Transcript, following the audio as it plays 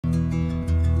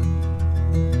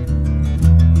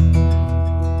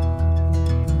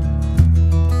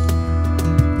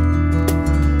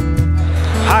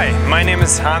My name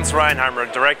is Hans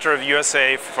Reinheimer, Director of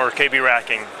USA for KB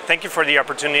Racking. Thank you for the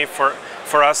opportunity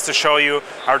for us to show you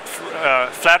our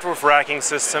flat roof racking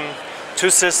system, two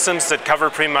systems that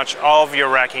cover pretty much all of your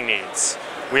racking needs.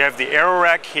 We have the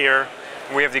AERORACK here,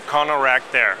 and we have the EKONORACK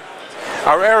there.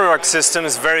 Our AERORACK system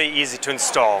is very easy to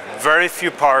install, very few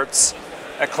parts.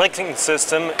 A clicking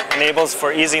system enables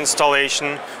for easy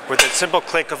installation with a simple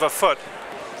click of a foot.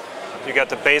 You got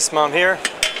the base mount here,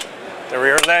 the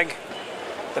rear leg.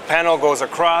 The panel goes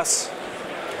across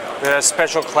with a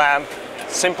special clamp,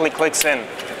 simply clicks in.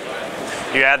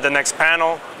 You add the next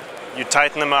panel, you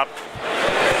tighten them up.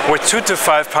 With 2 to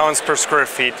 5 pounds per square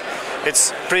feet,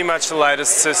 it's pretty much the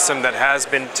lightest system that has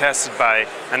been tested by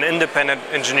an independent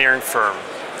engineering firm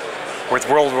with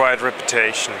worldwide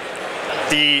reputation.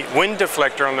 The wind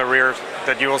deflector on the rear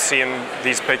that you will see in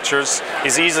these pictures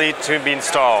is easy to be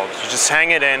installed. You just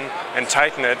hang it in and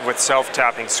tighten it with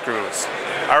self-tapping screws.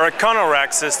 Our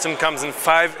EKONORACK system comes in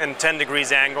 5 and 10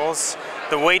 degrees angles.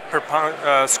 The weight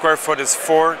per square foot is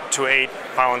 4 to 8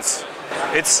 pounds.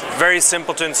 It's very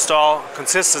simple to install,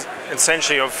 consists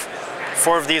essentially of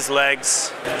 4 of these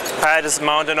legs. Pad is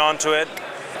mounted onto it.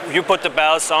 You put the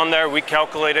ballast on there, we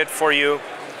calculate it for you.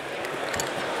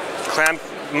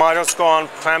 Motors go on,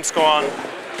 clamps go on,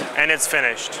 and it's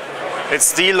finished.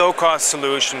 It's the low-cost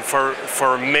solution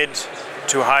for mid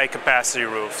to high capacity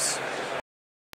roofs.